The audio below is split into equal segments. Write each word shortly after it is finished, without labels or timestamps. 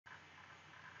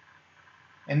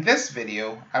In this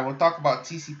video, I will talk about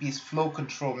TCP's flow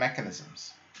control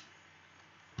mechanisms.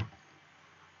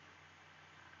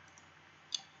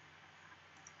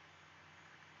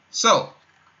 So,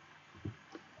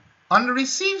 on the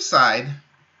receive side,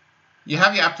 you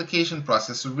have your application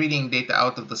process reading data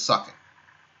out of the socket.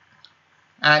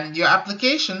 And your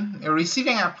application, your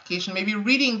receiving application, may be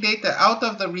reading data out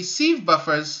of the receive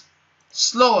buffers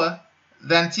slower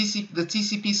than the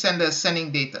TCP sender is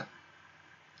sending data.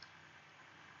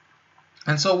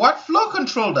 And so what flow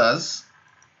control does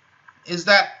is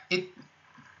that it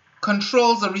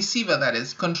controls the receiver, that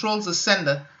is, controls the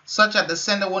sender, such that the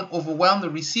sender won't overwhelm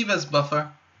the receiver's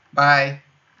buffer by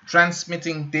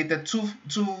transmitting data too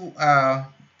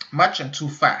much and too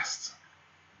fast.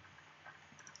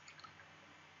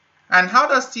 And how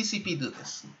does TCP do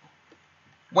this?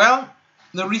 Well,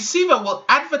 the receiver will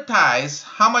advertise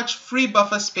how much free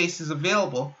buffer space is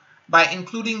available by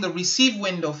including the receive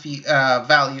window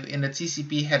value in the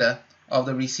TCP header of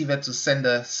the receiver to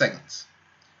sender segments.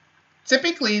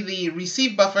 Typically, the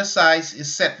receive buffer size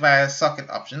is set via socket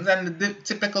options, and the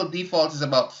typical default is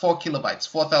about 4 kilobytes,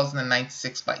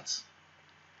 4096 bytes.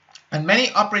 And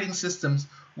many operating systems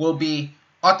will be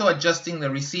auto-adjusting the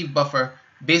receive buffer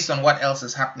based on what else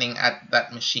is happening at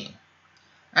that machine.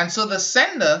 And so the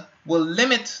sender will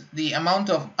limit the amount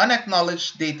of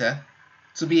unacknowledged data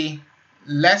to be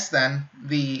less than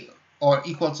or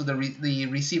equal to the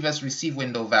receiver's receive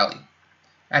window value.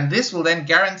 And this will then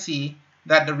guarantee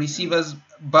that the receiver's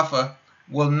buffer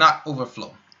will not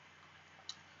overflow.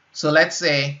 So let's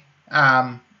say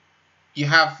you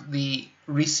have the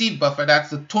receive buffer, that's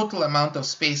the total amount of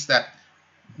space that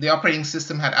the operating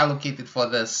system had allocated for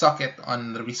the socket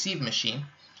on the receive machine.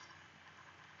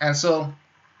 And so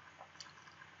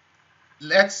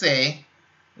let's say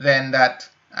then that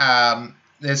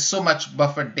there's so much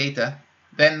buffered data,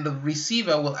 then the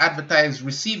receiver will advertise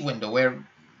receive window, where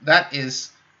that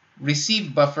is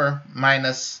receive buffer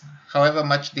minus however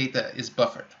much data is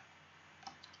buffered.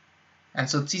 And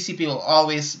so TCP will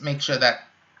always make sure that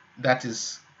that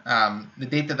is the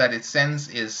data that it sends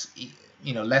is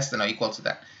less than or equal to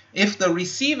that. If the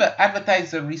receiver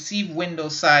advertises a receive window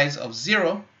size of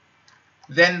 0,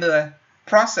 then the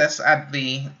process at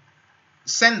the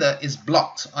sender is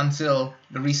blocked until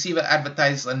the receiver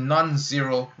advertises a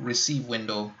non-zero receive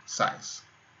window size.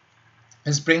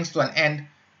 This brings to an end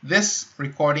this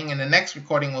recording. In the next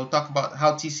recording, we'll talk about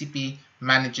how TCP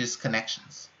manages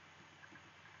connections.